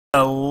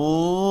Hello,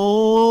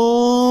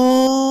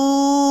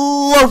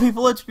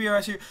 people. It's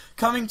BRS here,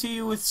 coming to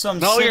you with some.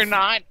 No, you're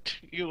not,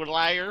 you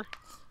liar.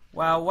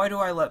 Wow, why do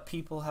I let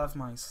people have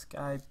my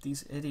Skype?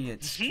 These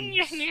idiots.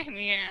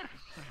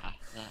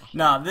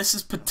 Nah, this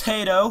is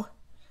Potato.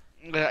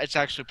 It's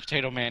actually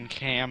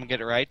PotatoManCam.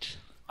 Get it right.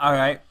 All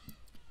right,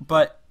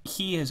 but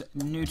he is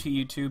new to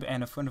YouTube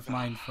and a friend of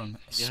mine from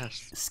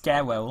Yes.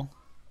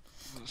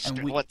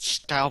 And What's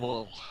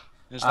Stowell?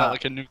 Is that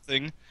like a new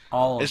thing?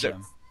 All of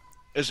them.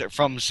 Is it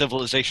from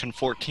Civilization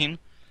 14?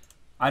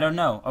 I don't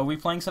know. Are we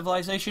playing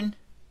Civilization?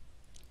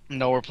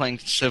 No, we're playing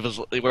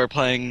Bushido.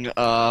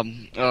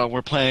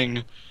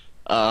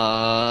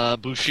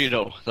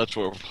 That's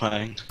what we're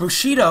playing.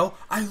 Bushido?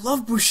 I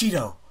love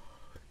Bushido.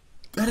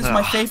 That is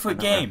my favorite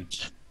game.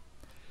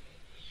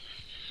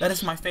 That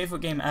is my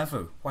favorite game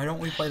ever. Why don't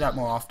we play that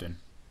more often?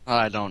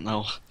 I don't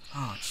know.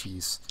 Oh,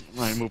 jeez.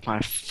 I move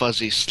my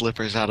fuzzy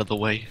slippers out of the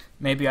way.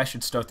 Maybe I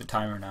should start the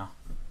timer now.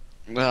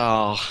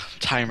 Oh,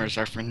 timers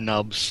are for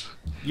nubs.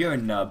 You're a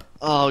nub.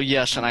 Oh,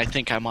 yes, and I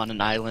think I'm on an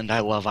island.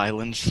 I love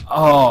islands.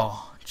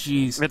 Oh,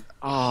 jeez.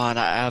 Oh, and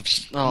I have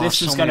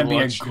this is gonna be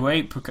a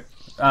great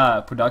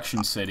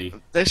production city.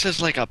 This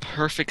is like a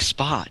perfect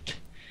spot.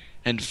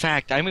 In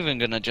fact, I'm even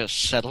gonna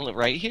just settle it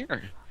right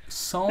here.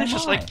 So This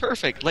is like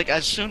perfect. Like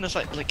as soon as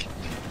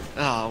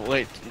oh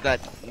wait,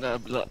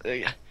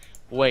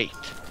 wait.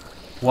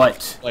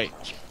 What? Wait.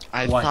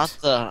 I What?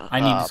 thought I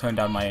need to turn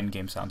down my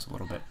in-game sounds a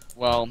little bit.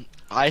 Well,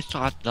 I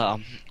thought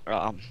the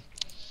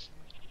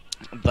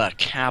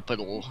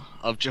capital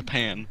of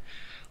Japan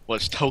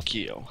was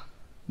Tokyo.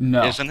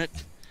 No. Isn't it?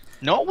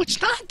 No, it's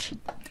not.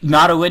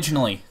 Not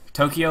originally.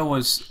 Tokyo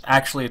was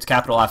actually its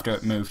capital after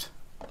it moved.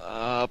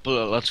 But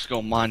let's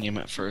go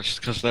monument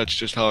first, because that's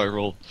just how I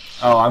roll.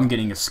 Oh, I'm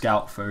getting a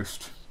scout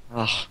first.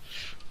 Oh,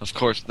 of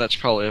course, that's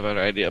probably a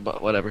better idea,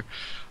 but whatever.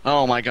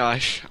 Oh my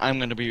gosh, I'm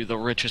gonna be the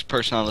richest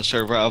person on the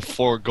server. I have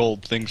 4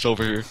 gold things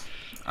over here.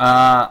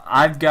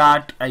 I've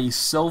got a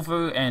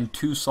silver and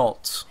 2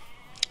 salts.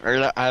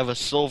 I have a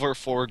silver,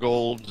 4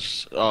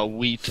 golds,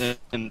 wheat,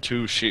 and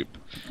 2 sheep.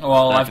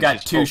 Well, I've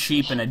got 2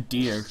 sheep and a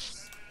deer.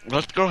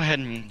 Let's go ahead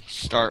and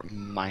start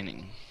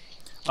mining.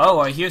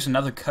 Oh, here's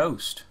another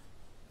coast.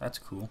 That's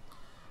cool.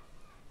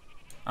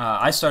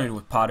 I started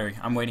with pottery.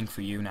 I'm waiting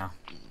for you now.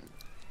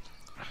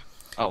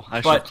 Oh,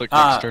 I should click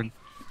next turn.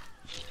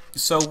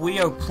 So we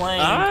are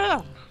playing...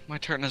 Ah! My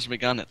turn has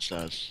begun, it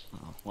says.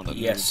 Oh, what a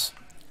yes.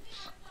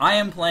 I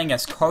am playing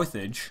as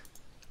Carthage,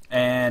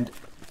 and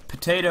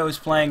Potato is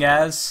playing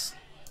as...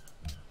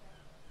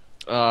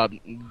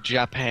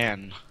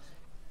 Japan.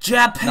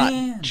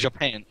 Japan! Not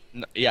Japan.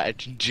 No, yeah,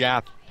 it's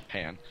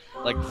Japan.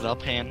 Like the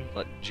pan,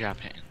 but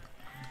Japan.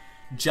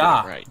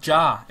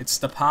 It's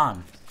the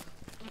pan.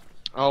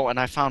 Oh, and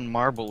I found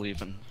marble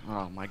even.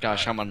 Oh my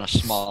gosh, I'm on a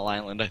small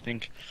island, I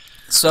think.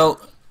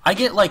 So, I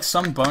get like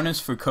some bonus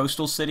for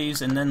coastal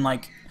cities, and then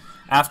like,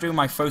 after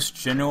my first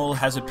general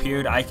has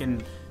appeared, I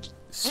can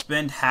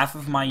spend half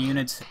of my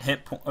units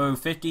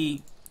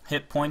 50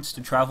 hit points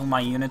to travel my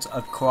units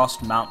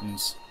across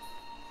mountains.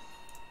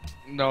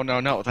 No,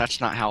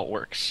 that's not how it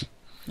works.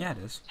 Yeah, it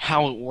is.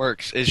 How it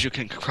works is you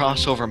can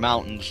cross over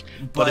mountains,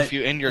 but if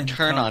you end your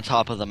turn on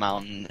top of the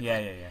mountain,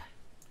 it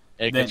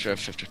gets you a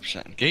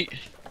 50%. Get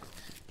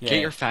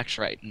your facts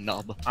right,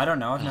 nub. I don't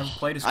know. I've never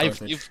played as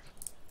Carthage.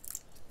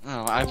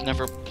 I've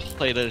never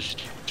played as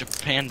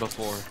Japan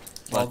before.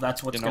 Well,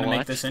 that's what's going to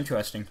make this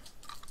interesting.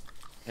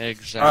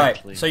 Exactly.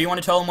 Alright, so you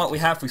want to tell them what we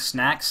have for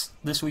snacks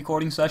this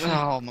recording session?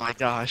 Oh my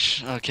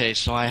gosh. Okay,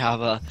 so I have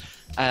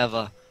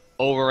a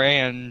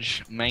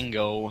orange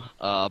mango,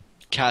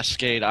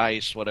 Cascade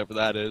Ice, whatever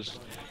that is,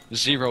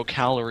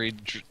 0-calorie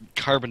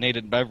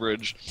carbonated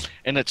beverage,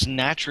 and it's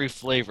naturally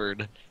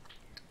flavored,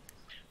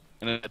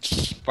 and it's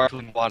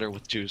sparkling water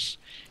with juice.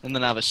 And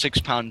then I have a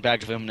 6-pound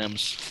bag of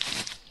M&Ms.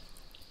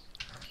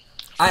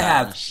 I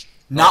have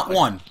not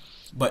 1,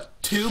 but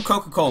 2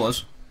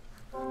 Coca-Colas,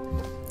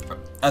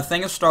 a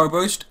thing of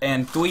Starburst,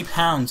 and 3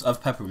 pounds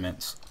of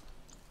peppermints.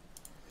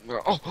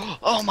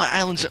 Oh, my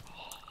island's...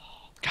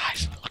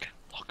 guys, look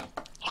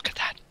at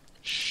that.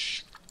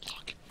 Shh,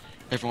 look.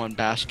 Everyone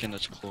bask in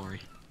its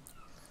glory.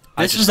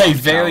 This is a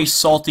very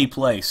salty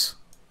place.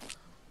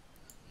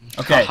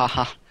 Okay.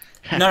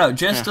 No,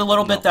 just a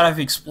little bit that I've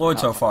explored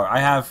so far. I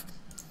have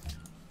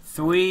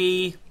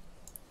 4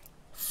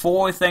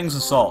 things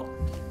of salt.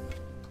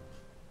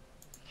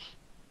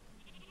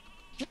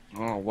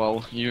 Oh,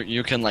 well,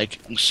 you can, like,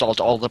 salt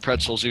all the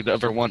pretzels you'd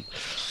ever want.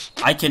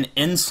 I can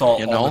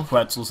insult all the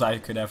pretzels I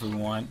could ever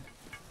want.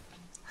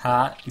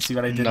 Ha? You see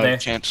what I did there? No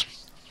chance.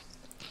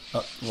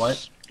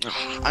 What?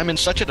 I'm in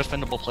such a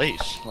defendable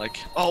place. Like,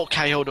 oh,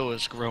 Kyoto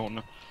has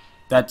grown.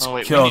 That's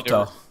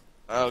Kyoto.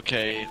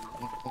 Okay,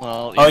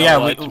 well, you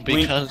know what?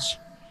 Because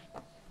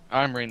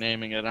I'm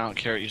renaming it, I don't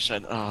care what you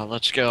said.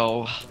 Let's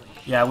go.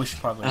 Yeah, we should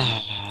probably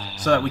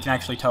so that we can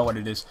actually tell what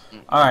it is.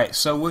 Alright,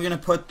 so we're gonna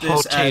put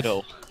this Potato.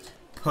 as...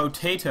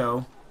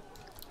 Potato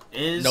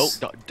is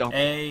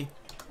a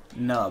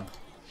nub.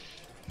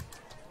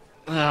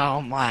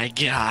 Oh my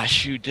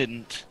gosh, you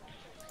didn't.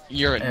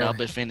 You're a nub,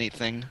 if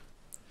anything.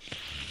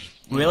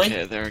 Really?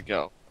 Okay, there we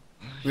go.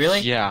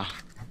 Really? Yeah.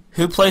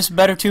 Who plays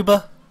better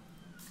tuba?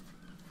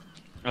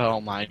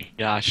 Oh my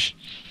gosh.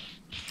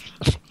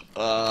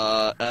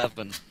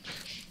 Evan.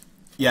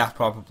 Yeah,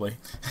 probably.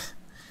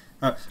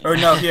 Or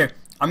no, here.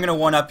 I'm gonna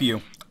one-up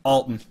you.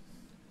 Alton.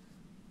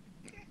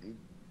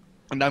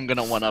 And I'm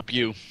gonna one-up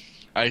you,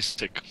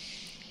 Isaac.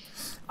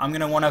 I'm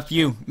gonna one-up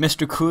you,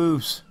 Mr.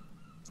 Cruz.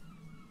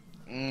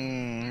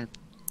 I'm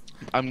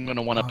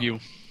gonna one-up you.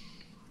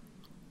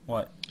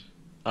 What?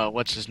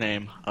 What's his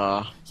name?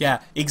 Yeah,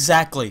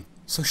 exactly.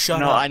 So shut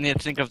No, up. I need to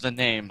think of the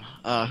name.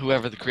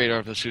 Whoever the creator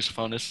of the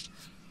sousaphone is.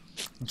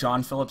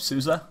 John Philip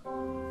Sousa?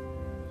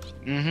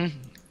 Mm-hmm.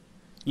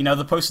 You know,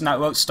 the person that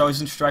wrote Stars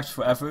and Stripes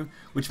Forever?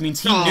 Which means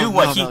he Oh, knew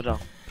what no.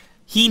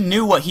 he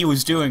knew what he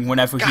was doing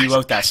whenever he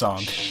wrote that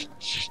song.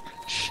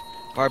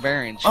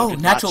 Barbarians. Oh,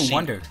 Natural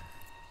Wonder.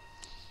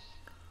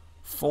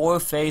 4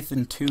 faith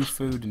and 2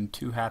 food and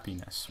 2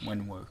 happiness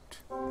when worked.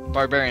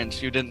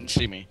 Barbarians, you didn't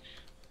see me.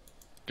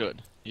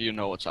 Good. You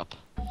know what's up.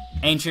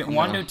 Ancient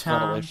Wonder run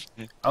Town. away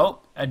from you.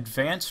 Oh,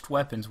 advanced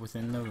weapons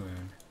within the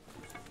rune.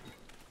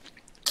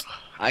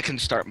 I can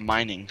start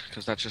mining,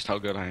 because that's just how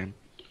good I am.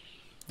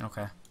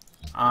 Okay.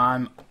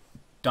 I'm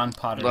done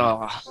pottery.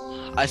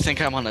 I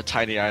think I'm on a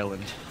tiny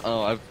island.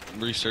 Oh, I've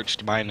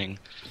researched mining.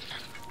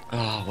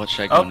 Oh, what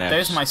should I go next?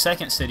 There's my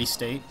second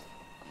city-state.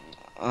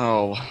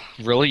 Oh,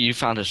 really? You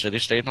found a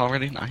city-state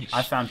already? Nice.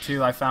 I found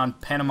 2. I found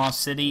Panama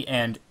City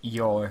and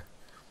Yor.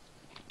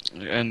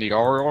 And the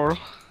Aurora?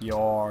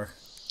 Yor.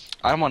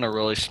 I'm on a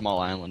really small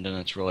island, and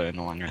it's really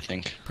annoying, I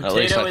think.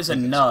 Potato is a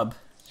nub,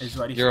 is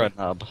what he You're said.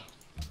 a nub.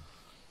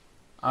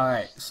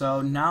 Alright,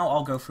 so now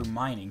I'll go for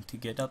mining to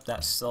get up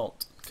that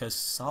salt. Because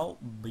salt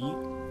beat...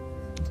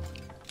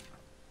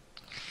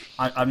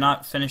 I'm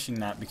not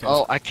finishing that because...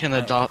 Oh, I can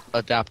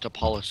adapt a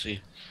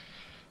policy.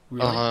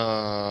 Really?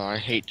 I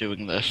hate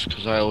doing this,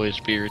 because I always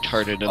be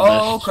retarded in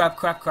Oh, this.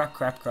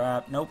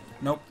 crap. Nope.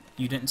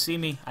 You didn't see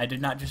me. I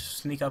did not just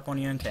sneak up on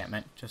your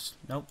encampment. Just,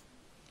 nope.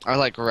 I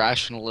like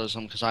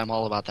rationalism, because I'm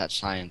all about that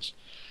science.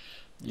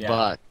 Yeah.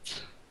 But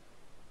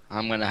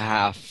I'm gonna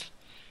have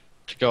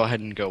to go ahead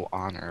and go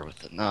honor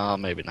with it. No,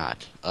 maybe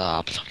not.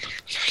 I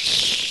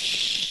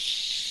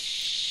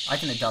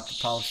can adopt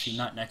a policy,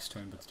 not next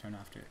turn, but the turn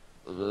after.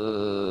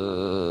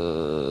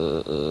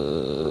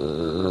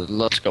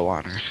 Let's go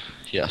honor.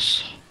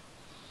 Yes.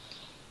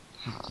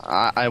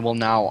 I will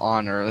now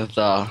honor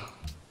the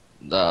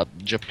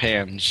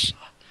Japan's.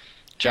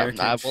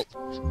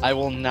 I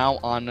will now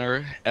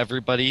honor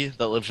everybody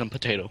that lives in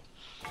Potato.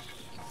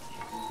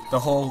 The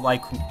whole,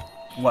 like,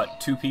 what,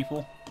 2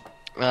 people?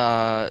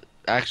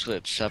 Actually,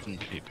 it's 7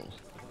 people.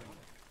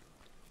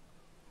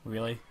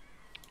 Really?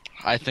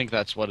 I think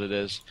that's what it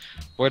is.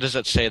 Where does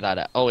it say that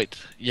at? Oh, wait.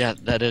 Yeah,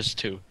 that is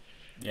 2.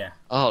 Yeah.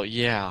 Oh,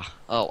 yeah.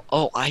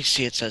 Oh, I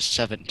see. It says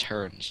 7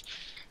 turns.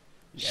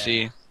 Yeah.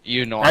 See?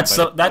 You know That's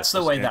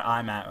the way that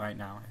I'm at right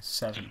now. Is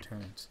 7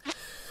 turns.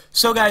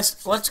 So,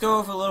 guys, let's go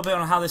over a little bit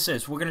on how this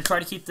is. We're going to try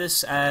to keep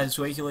this as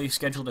regularly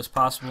scheduled as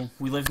possible.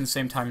 We live in the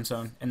same time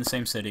zone, in the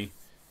same city.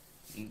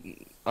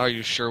 Are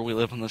you sure we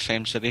live in the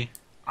same city?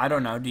 I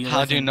don't know.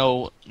 How do you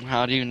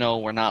know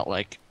we're not,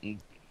 like,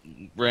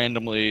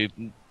 randomly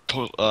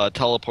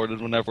teleported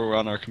whenever we're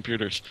on our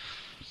computers?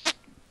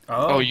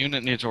 Oh,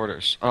 unit needs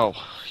orders. Oh,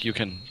 you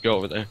can go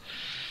over there.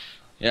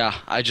 Yeah,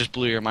 I just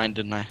blew your mind,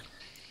 didn't I?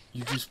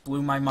 You just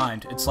blew my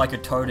mind. It's like a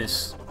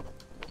TARDIS.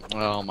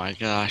 Oh my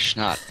gosh,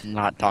 not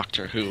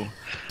Doctor Who.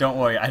 Don't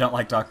worry, I don't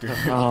like Doctor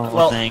Who. Oh,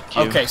 well, thank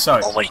you. Okay,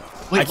 sorry. Oh, wait,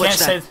 I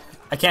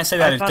can't say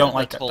that I don't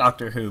like told...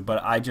 Doctor Who,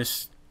 but I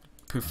just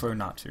prefer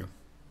not to.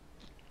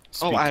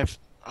 Oh,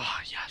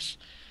 yes.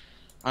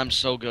 I'm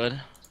so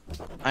good.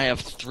 I have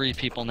 3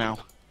 people now.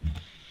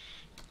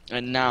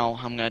 And now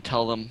I'm gonna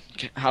tell them.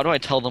 How do I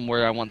tell them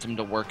where I want them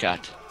to work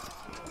at?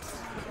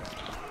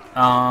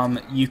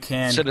 You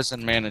can...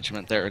 Citizen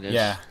management, there it is.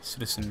 Yeah,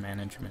 citizen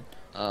management.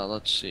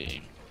 Let's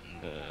see.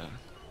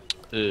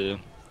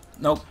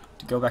 Nope,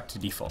 go back to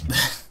default.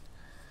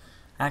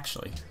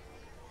 Actually.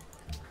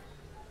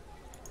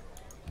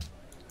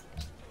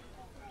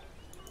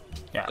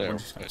 Yeah, we're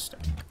just gonna stay.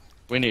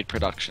 We need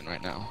production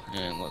right now.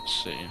 And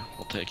let's see.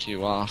 We'll take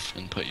you off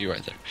and put you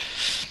right there.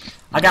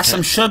 I got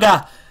some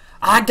sugar!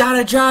 I got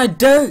a giant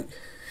dirt!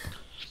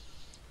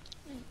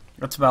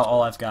 That's about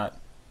all I've got.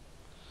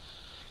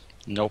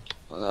 Nope.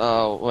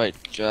 Oh, wait.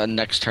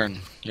 Next turn.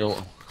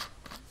 You'll...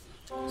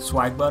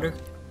 Swag butter?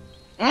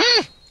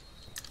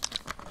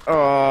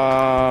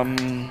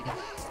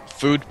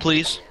 Food,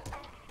 please.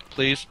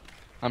 Please.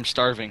 I'm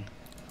starving.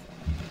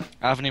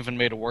 I haven't even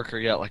made a worker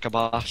yet, like a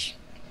boss.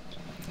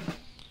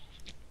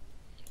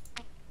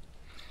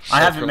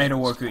 I haven't made a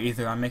worker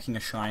either. I'm making a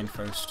shrine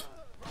first.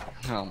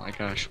 Oh my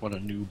gosh, what a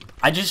noob.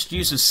 I just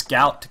used a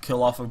scout to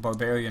kill off a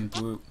barbarian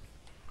brute.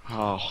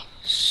 Oh,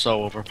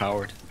 so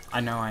overpowered. I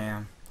know I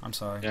am. I'm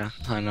sorry. Yeah,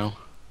 I know.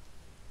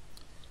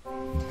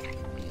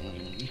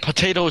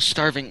 Potato is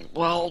starving.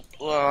 Well,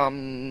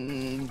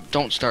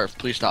 don't starve.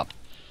 Please stop.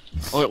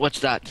 Oh, what's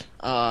that?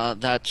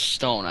 That's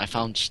stone. I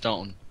found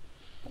stone.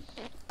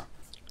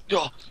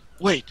 Oh,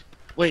 wait.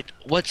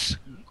 What's...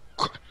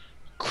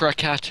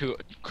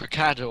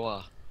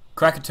 Krakatoa.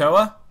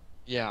 Krakatoa?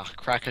 Yeah,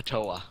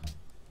 Krakatoa.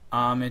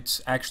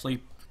 It's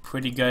actually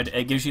pretty good.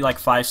 It gives you like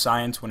 5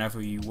 science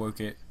whenever you work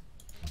it.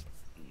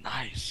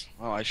 Nice.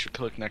 Oh, I should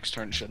click next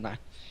turn, shouldn't I?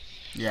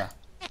 Yeah.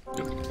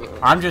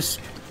 I'm just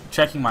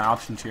checking my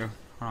options here.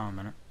 Hold on a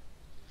minute.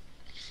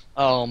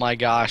 Oh my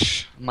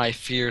gosh, my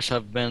fears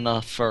have been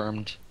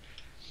affirmed.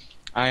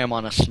 I am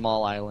on a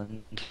small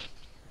island.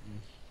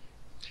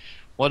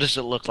 What does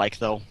it look like,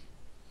 though?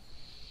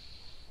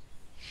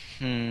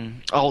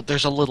 Oh,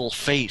 there's a little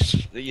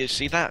face. You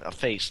see that? A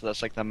face.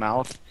 That's like the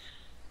mouth,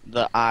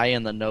 the eye,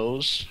 and the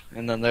nose.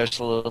 And then there's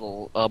a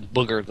little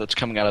booger that's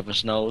coming out of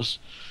his nose.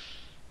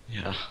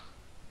 Yeah.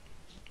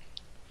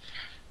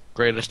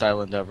 Greatest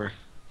island ever.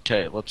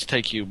 Okay, let's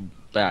take you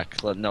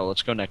back. No,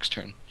 let's go next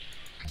turn.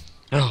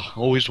 Oh,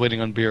 always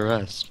waiting on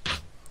BRS.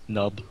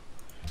 Nub.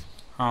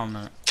 Hold on a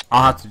minute.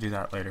 I'll have to do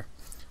that later.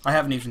 I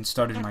haven't even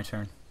started my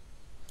turn.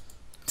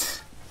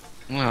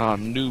 Ah,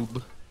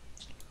 noob.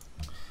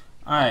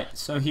 Alright,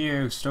 so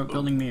here, start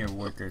building me a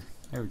worker.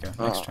 There we go,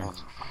 next turn.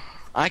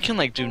 I can,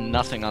 like, do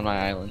nothing on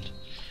my island.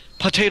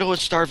 Potato is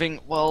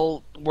starving.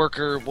 Well,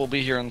 worker will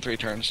be here in 3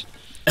 turns.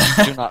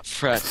 Do not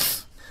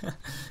fret.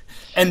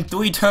 In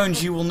 3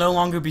 turns, you will no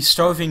longer be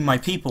starving my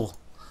people.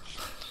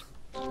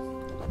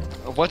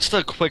 What's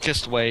the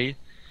quickest way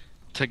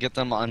to get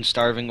them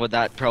unstarving? Would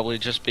that probably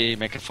just be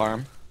make a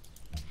farm?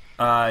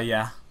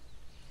 Yeah.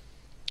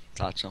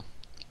 Thought so.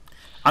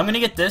 I'm gonna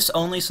get this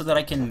only so that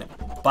I can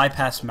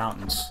bypass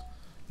mountains.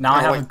 Now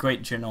I have a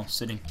great general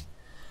sitting.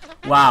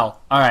 Wow.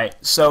 Alright,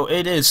 so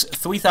it is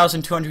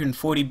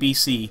 3240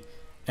 BC,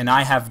 and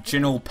I have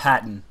General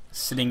Patton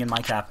sitting in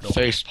my capital.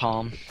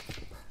 Facepalm.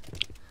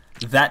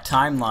 That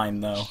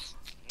timeline, though.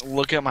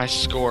 Look at my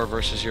score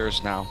versus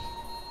yours now.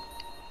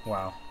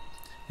 Wow.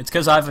 It's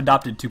because I've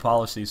adopted 2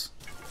 policies.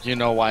 You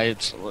know why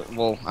it's...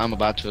 Well, I'm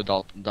about to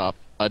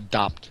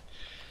adopt.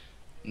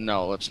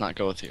 No, let's not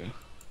go with you.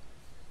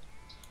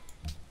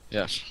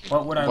 Yes.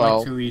 What would I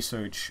like to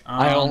research?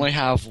 I only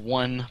have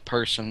 1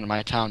 person in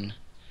my town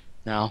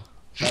now.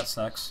 That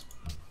sucks.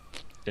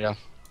 Yeah.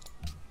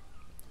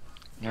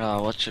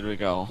 What should we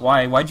go?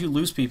 Why? Why'd you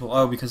lose people?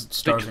 Oh, because it's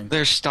starving.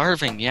 They're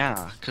starving,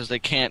 yeah. Because they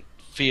can't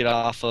feed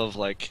off of,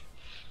 like,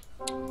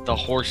 the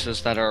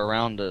horses that are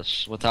around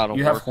us without a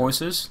You have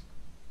horses?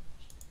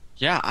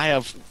 Yeah, I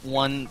have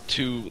 1,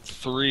 2,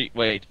 3...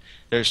 Wait,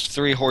 there's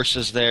 3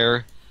 horses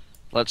there.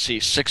 Let's see,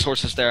 6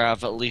 horses there. I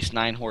have at least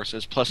 9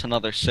 horses, plus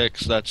another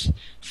 6. That's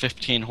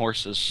 15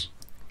 horses.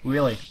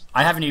 Really?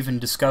 I haven't even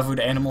discovered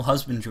animal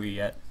husbandry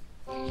yet.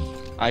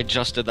 I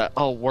just did that.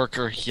 Oh,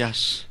 worker,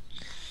 yes.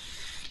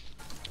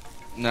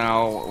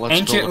 Now, let's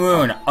Ancient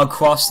ruin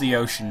across the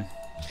ocean.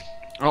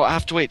 Oh, I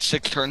have to wait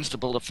 6 turns to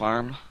build a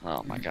farm?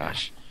 Oh my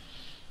gosh.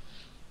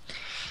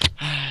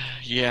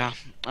 Yeah,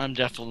 I'm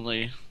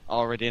definitely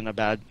already in a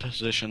bad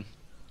position.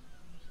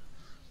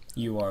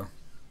 You are.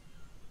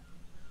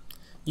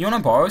 You wanna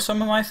borrow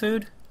some of my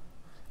food?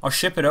 I'll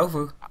ship it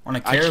over on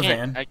a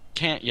caravan. I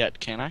can't yet,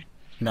 can I?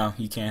 No,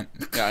 you can't.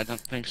 Yeah, I don't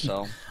think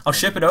so. I'll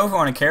ship it over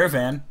on a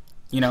caravan,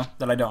 you know,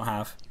 that I don't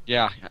have.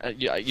 Yeah,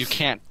 you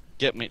can't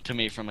get to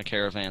me from a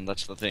caravan,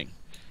 that's the thing.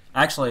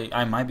 Actually,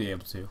 I might be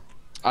able to.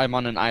 I'm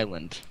on an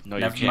island. No,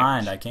 you can't. Never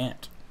mind, I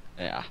can't.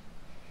 Yeah.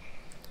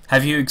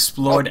 Have you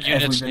explored every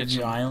units bit of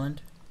your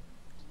island?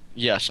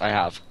 Yes, I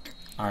have.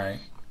 Alright.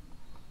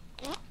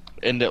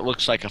 And it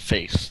looks like a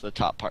face, the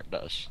top part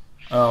does.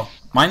 Oh,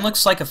 mine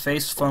looks like a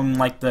face from,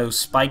 like, those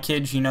Spy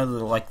Kids, you know,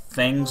 the, like,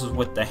 things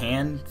with the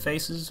hand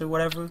faces or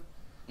whatever?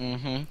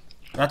 Mm-hmm.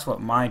 That's what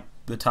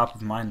the top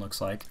of mine looks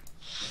like.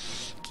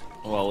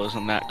 Well,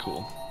 isn't that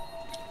cool?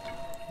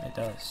 It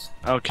does.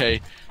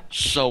 Okay,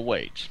 so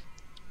wait.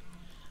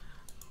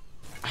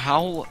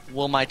 How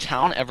will my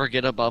town ever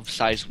get above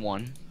size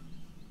 1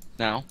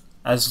 now?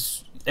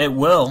 As it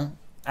will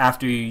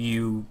after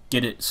you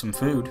get it some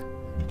food.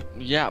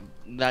 Yeah,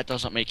 that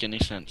doesn't make any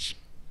sense.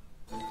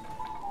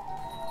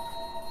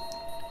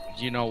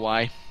 You know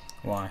why?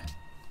 Why?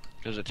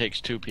 Because it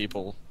takes 2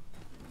 people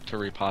to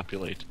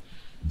repopulate.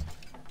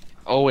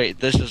 Oh wait,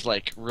 this is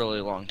like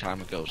really long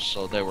time ago,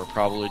 so they were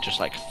probably just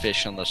like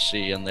fish in the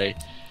sea, and I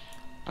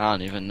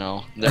don't even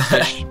know. The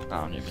fish,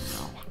 I don't even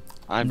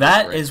know.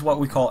 That is what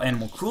we call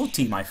animal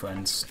cruelty, my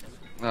friends.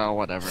 Oh,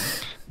 whatever.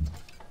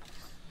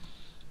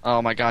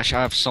 Oh my gosh,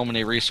 I have so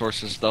many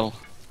resources though.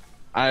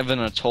 I have an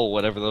atoll,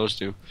 whatever those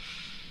do.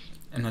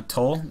 An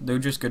atoll? They're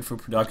just good for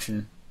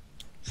production.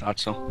 Thought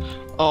so.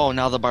 Oh,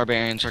 now the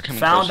barbarians are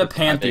coming. Found a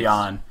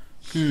pantheon.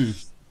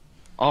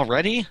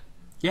 Already?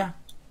 Yeah.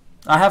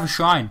 I have a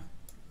shrine.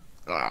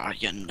 Ah,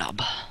 you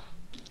nub.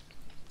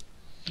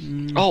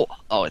 Oh,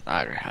 I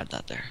already had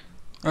that there.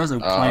 Those are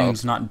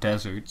plains, not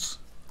deserts.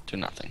 Do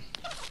nothing.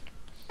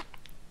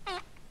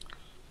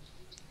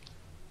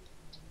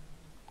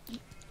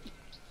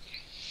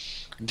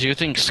 Do you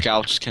think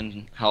scouts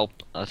can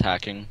help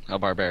attacking a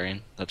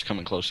barbarian that's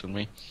coming closer to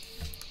me?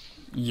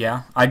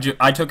 Yeah, I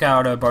took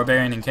out a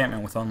barbarian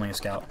encampment with only a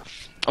scout.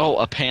 Oh,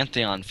 a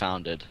pantheon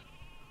founded.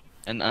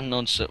 An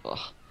unknown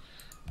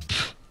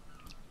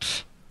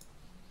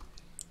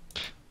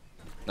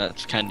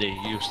That's kinda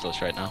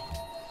useless right now.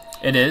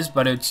 It is,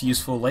 but it's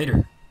useful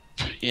later.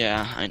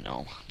 Yeah, I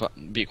know.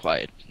 But be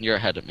quiet. You're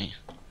ahead of me.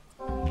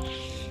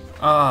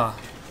 Oh!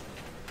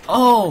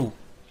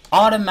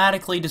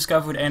 Automatically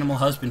discovered animal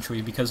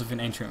husbandry because of an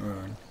ancient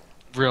ruin.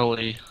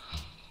 Really?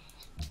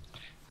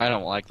 I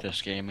don't like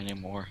this game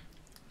anymore.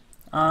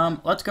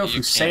 Let's go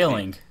for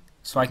sailing,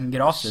 so I can get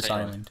off this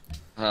island.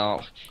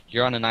 Oh,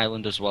 you're on an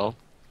island as well?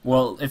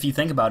 Well, if you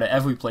think about it,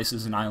 every place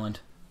is an island.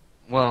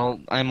 Well,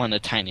 I'm on a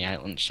tiny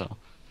island, so...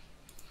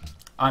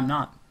 I'm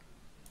not.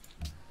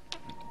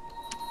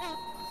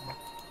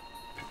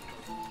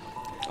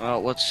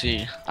 Let's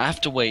see. I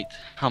have to wait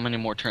how many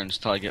more turns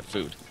till I get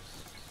food?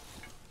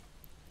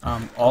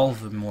 All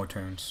of the more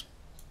turns.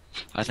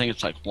 I think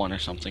it's like 1 or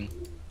something.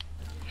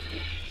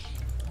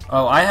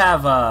 Oh, I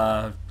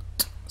have,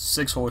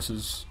 6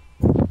 horses.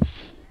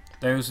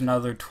 There's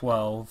another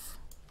 12.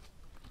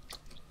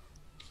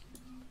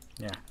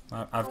 Yeah,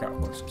 I've got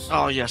horses.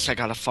 Oh, yes, I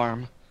got a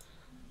farm.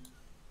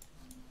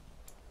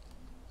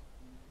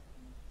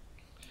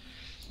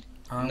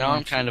 Now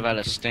I'm kind of at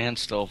a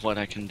standstill of what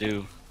I can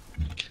do.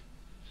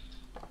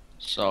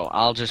 So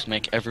I'll just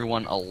make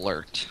everyone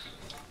alert.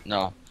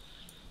 No.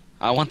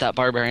 I want that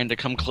barbarian to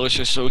come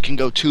closer so we can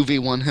go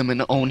 2v1 him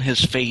and own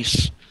his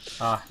face.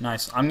 Ah,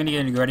 nice. I'm gonna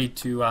get ready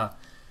to,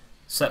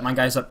 set my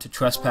guys up to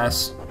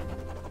trespass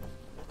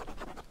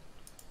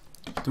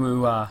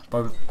through,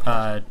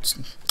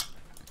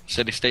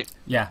 City-state?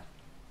 yeah.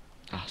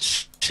 Oh,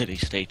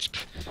 city-states.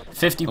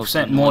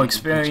 50% more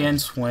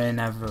experience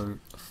whenever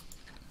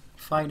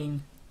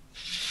fighting.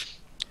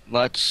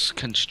 Let's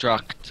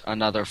construct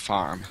another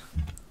farm.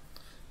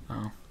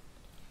 Oh.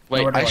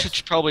 Wait, What I else?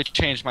 should probably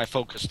change my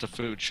focus to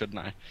food, shouldn't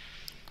I?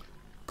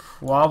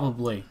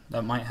 Probably.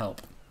 That might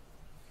help.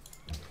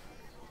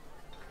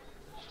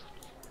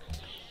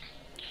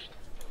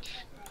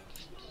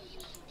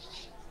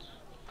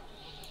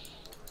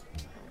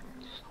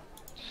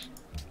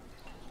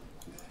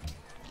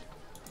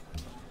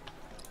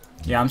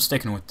 Yeah, I'm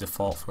sticking with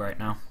default for right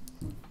now.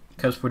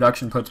 Because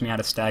production puts me out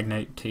of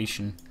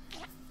stagnation.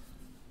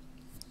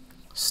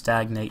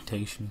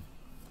 Stagnatation.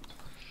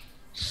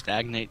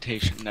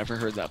 Stagnatation. Never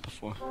heard that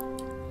before.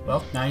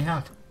 Well, now you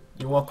have.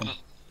 You're welcome.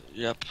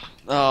 Yep.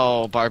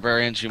 Oh,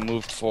 barbarians, you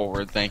moved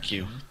forward. Thank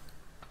you.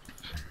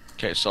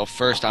 Okay, so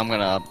first I'm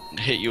gonna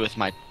hit you with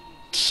my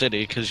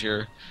city because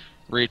you're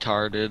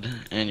retarded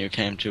and you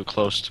came too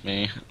close to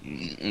me.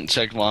 And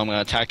second of all, I'm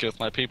gonna attack you with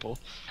my people.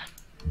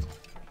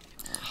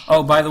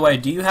 Oh, by the way,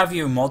 do you have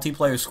your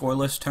multiplayer score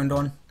list turned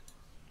on?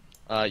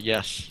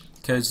 Yes.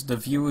 Because the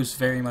viewers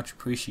very much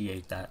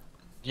appreciate that.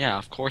 Yeah,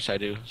 of course I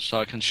do. So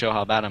I can show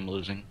how bad I'm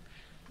losing.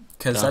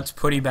 Because that's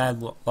pretty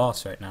bad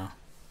loss right now.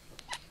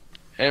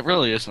 It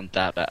really isn't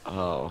that bad.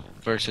 Oh,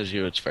 versus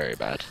you, it's very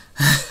bad.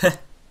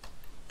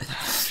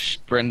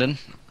 Brendan?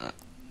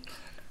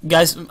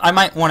 Guys, I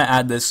might want to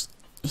add this.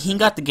 He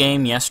got the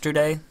game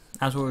yesterday,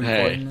 as we were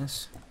recording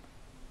this.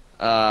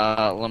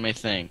 Let me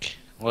think.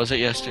 Was it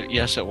yesterday?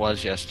 Yes, it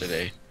was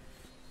yesterday.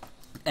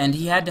 And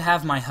he had to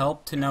have my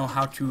help to know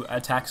how to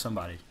attack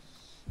somebody.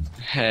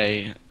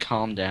 Hey,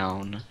 calm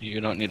down.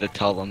 You don't need to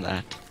tell them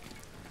that.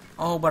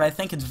 Oh, but I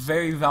think it's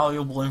very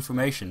valuable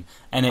information.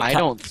 And I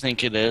don't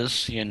think it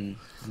is, you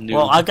noob.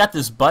 Well, I've got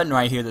this button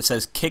right here that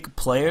says kick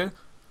player.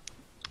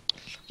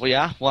 Well,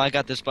 yeah. Well, I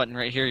got this button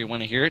right here. You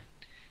want to hear it?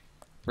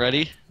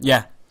 Ready?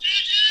 Yeah.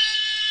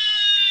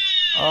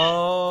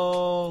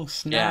 Oh,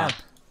 snap.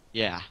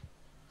 Yeah.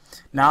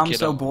 Now I'm Get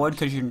so over. bored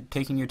because you're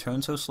taking your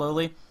turn so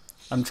slowly.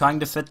 I'm trying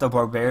to fit the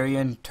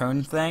barbarian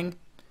turn thing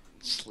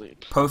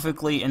Sleep.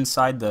 perfectly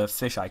inside the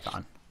fish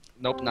icon.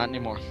 Nope, not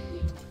anymore.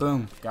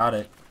 Boom, got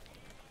it.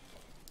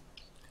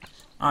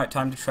 Alright,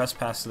 time to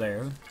trespass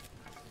there.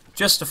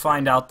 Just to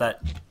find out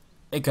that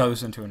it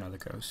goes into another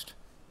coast.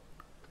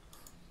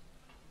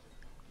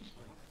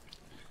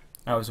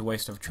 That was a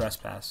waste of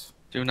trespass.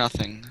 Do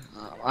nothing.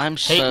 I'm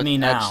Hate me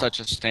now. at such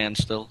a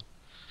standstill.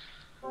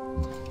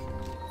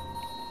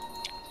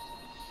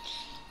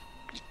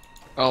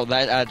 Oh,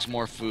 that adds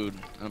more food.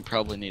 I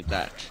probably need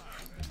that.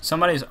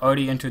 Somebody's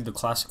already entered the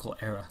classical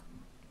era.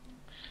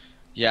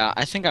 Yeah,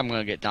 I think I'm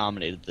gonna get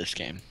dominated this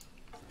game.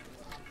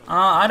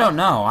 I don't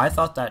know. I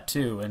thought that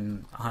too,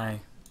 and I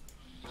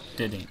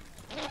didn't.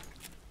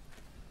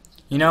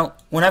 You know,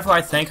 whenever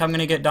I think I'm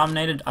gonna get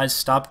dominated, I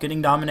stop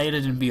getting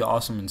dominated and be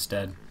awesome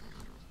instead.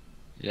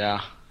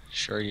 Yeah,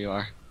 sure you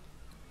are.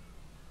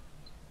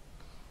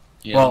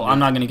 Yeah, Well, I'm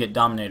not gonna get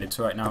dominated,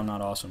 so right now I'm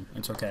not awesome.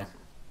 It's okay.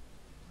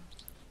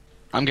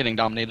 I'm getting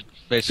dominated,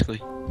 basically.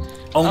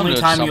 Only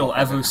doing time somewhat you'll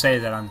ever better. say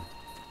that I'm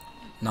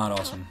not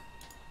awesome.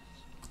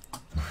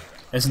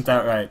 Isn't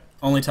that right?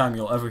 Only time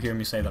you'll ever hear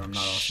me say that I'm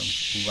not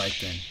awesome. Right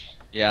then.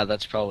 Yeah,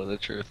 that's probably the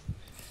truth.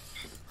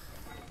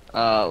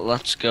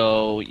 Let's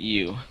go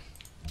you.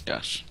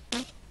 Yes.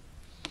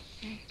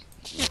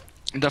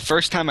 The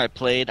first time I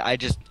played, I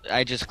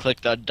just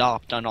clicked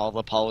adopt on all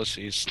the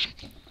policies.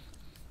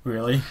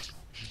 Really?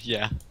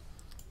 Yeah.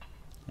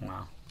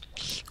 Wow.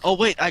 Oh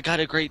wait, I got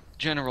a great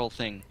general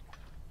thing.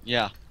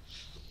 Yeah.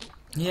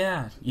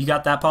 Yeah. You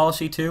got that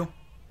policy too?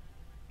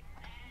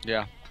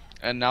 Yeah.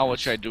 And now what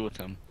should I do with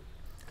him?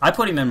 I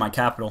put him in my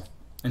capital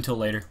until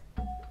later.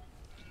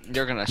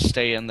 You're gonna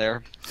stay in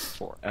there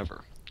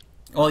forever.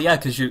 Well, yeah,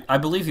 because I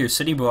believe your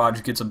city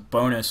barrage gets a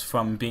bonus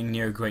from being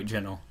near a great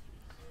general.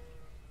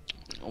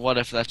 What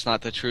if that's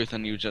not the truth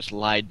and you just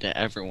lied to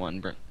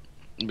everyone,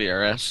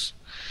 BRS?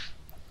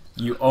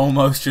 You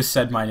almost just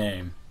said my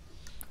name.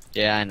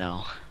 Yeah, I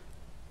know.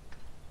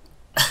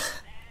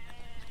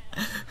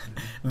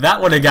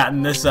 That would have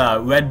gotten this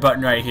red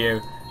button right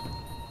here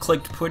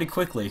clicked pretty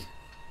quickly.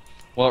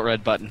 What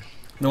red button?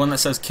 The one that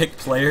says kick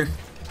player.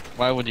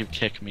 Why would you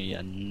kick me, you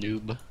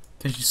noob?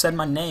 Because you said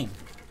my name.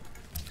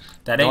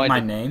 That ain't my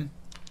name.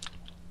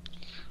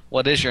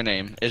 What is your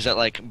name? Is it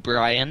like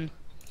Brian?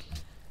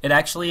 It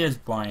actually is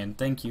Brian.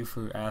 Thank you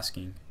for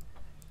asking.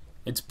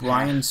 It's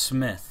Brian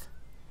Smith.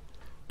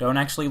 Don't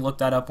actually look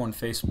that up on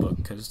Facebook,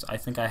 because I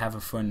think I have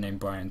a friend named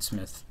Brian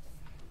Smith.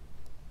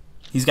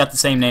 He's got the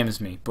same name as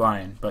me,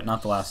 Brian, but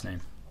not the last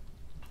name.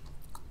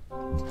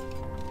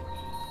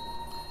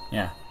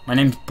 Yeah, my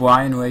name's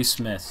Brian Ray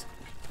Smith.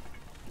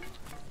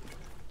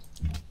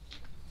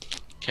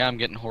 Okay, I'm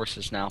getting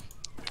horses now.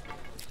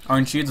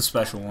 Aren't you the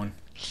special one?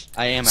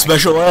 I am.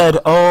 Special ed.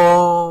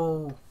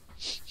 Oh.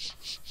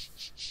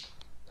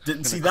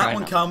 Didn't see that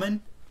one now.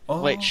 coming.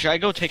 Oh. Wait, should I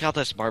go take out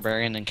this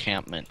barbarian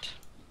encampment?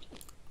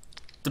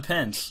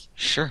 Depends.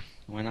 Sure,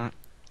 why not?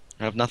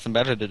 I have nothing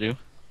better to do.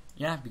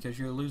 Yeah, because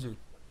you're a loser.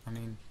 I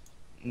mean,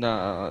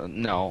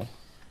 No.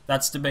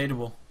 that's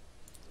debatable.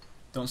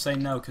 Don't say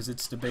no, because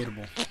it's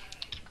debatable.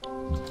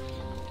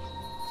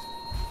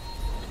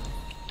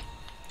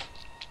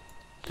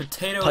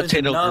 Potato is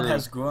a nub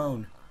has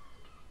grown.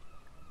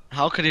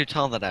 How could you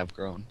tell that I've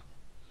grown?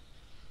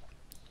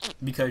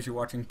 Because you're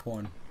watching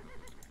porn.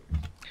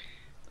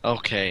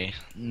 Okay,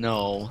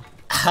 no.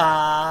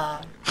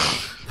 Ha!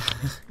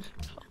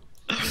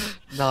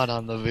 Not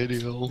on the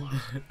video.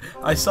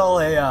 I saw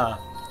a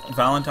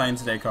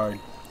Valentine's Day card,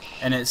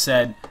 and it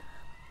said,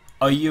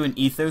 "Are you an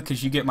ether?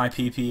 Because you get my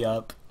PP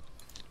up."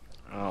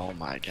 Oh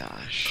my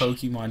gosh.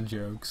 Pokemon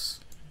jokes.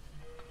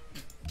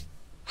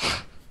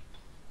 Pokemon.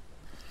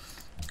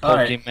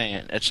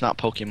 Alright. It's not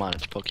Pokemon,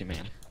 it's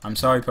Pokemon. I'm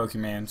sorry,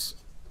 Pokemans.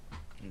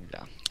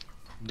 Yeah.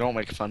 Don't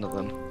make fun of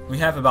them. We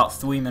have about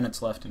 3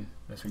 minutes left in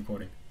this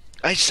recording.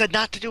 I said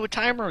not to do a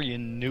timer, you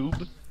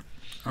noob.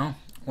 Oh,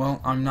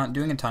 well, I'm not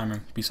doing a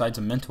timer, besides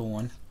a mental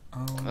one.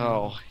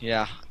 Oh,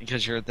 yeah,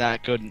 because you're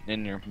that good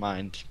in your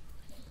mind.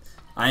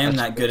 I am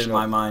That's that good in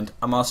my mind.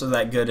 I'm also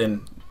that good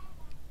in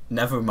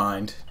never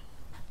mind.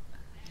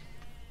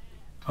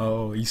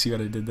 Oh, you see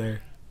what I did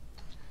there?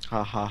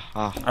 Ha ha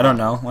ha. I don't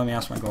know. Let me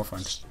ask my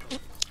girlfriend.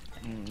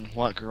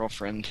 What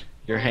girlfriend?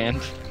 Your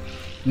hand?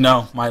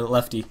 No, my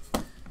lefty.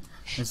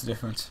 What's the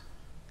difference?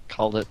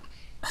 Called it.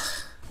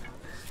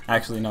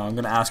 Actually, no. I'm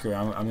gonna ask her.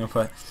 I'm gonna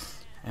put,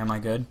 "Am I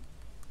good?"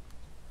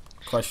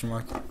 Question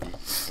mark.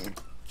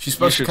 She's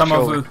supposed to come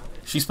over.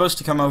 She's supposed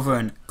to come over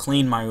and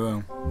clean my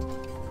room.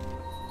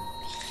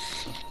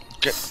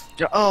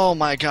 Oh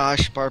my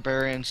gosh,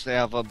 barbarians! They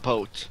have a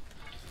boat.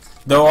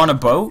 They're on a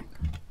boat?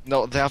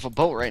 No, they have a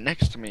boat right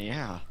next to me.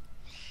 Yeah.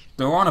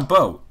 They're on a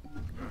boat.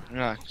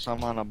 Yeah, so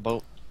I'm on a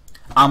boat.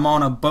 I'm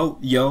on a boat,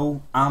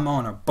 yo. I'm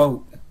on a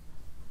boat.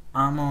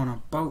 I'm on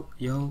a boat,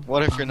 yo.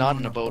 What if you're not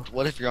on a boat?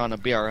 What if you're on a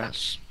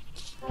BRS?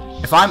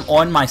 If I'm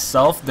on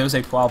myself, there's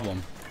a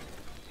problem.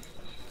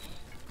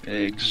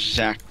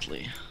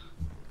 Exactly.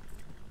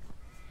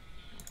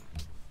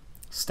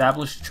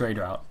 Establish a trade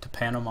route to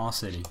Panama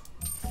City.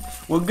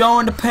 We're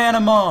going to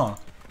Panama!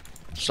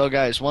 So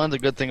guys, one of the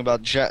good thing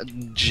about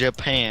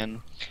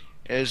Japan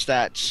is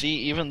that, see,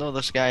 even though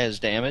this guy is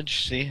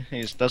damaged, see,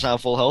 he doesn't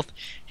have full health,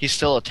 he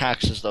still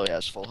attacks as though he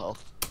has full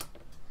health.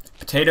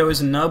 Potato is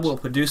a nub will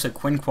produce a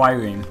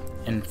quinquireme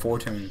in 4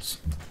 turns.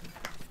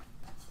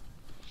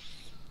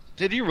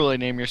 Did you really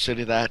name your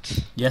city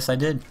that? Yes, I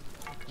did.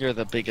 You're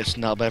the biggest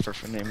nub ever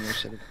for naming your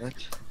city that.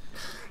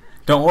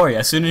 Don't worry,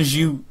 as soon as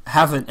you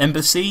have an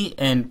embassy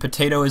and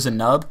Potato is a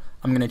nub,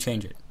 I'm gonna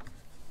change it.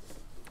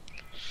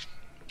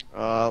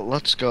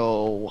 Let's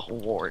go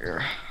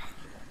warrior.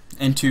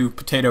 Into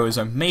Potato is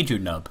a major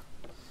nub.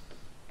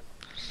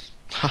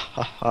 Ha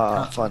ha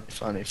ha,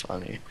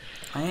 funny.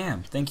 I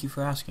am, thank you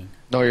for asking.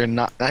 No, you're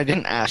not. I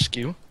didn't ask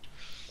you.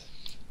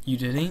 You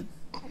didn't?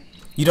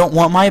 You don't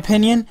want my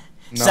opinion?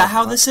 Is No, that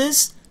how this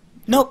is?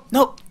 Nope.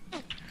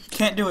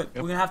 Can't do it.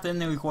 We're gonna have to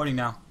end the recording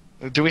now.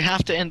 Do we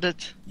have to end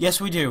it?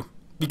 Yes, we do.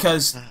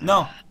 Because,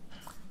 no.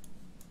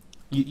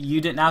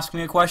 You didn't ask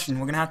me a question.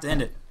 We're gonna have to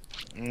end it.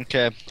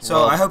 Okay. So,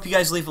 well, I hope you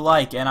guys leave a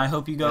like, and I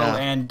hope you go Yeah.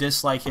 and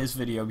dislike his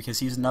video, because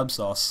he's nub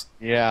sauce.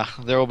 yeah,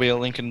 there will be a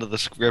link in the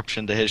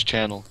description to his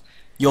channel.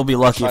 You'll be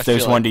lucky I if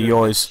there's feel one like to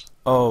yours.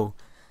 Oh.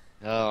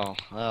 Oh,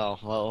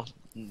 well.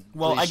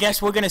 Well, I please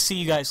guess we're gonna see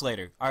you guys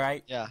later,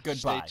 alright? Yeah,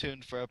 Goodbye. stay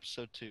tuned for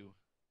episode 2.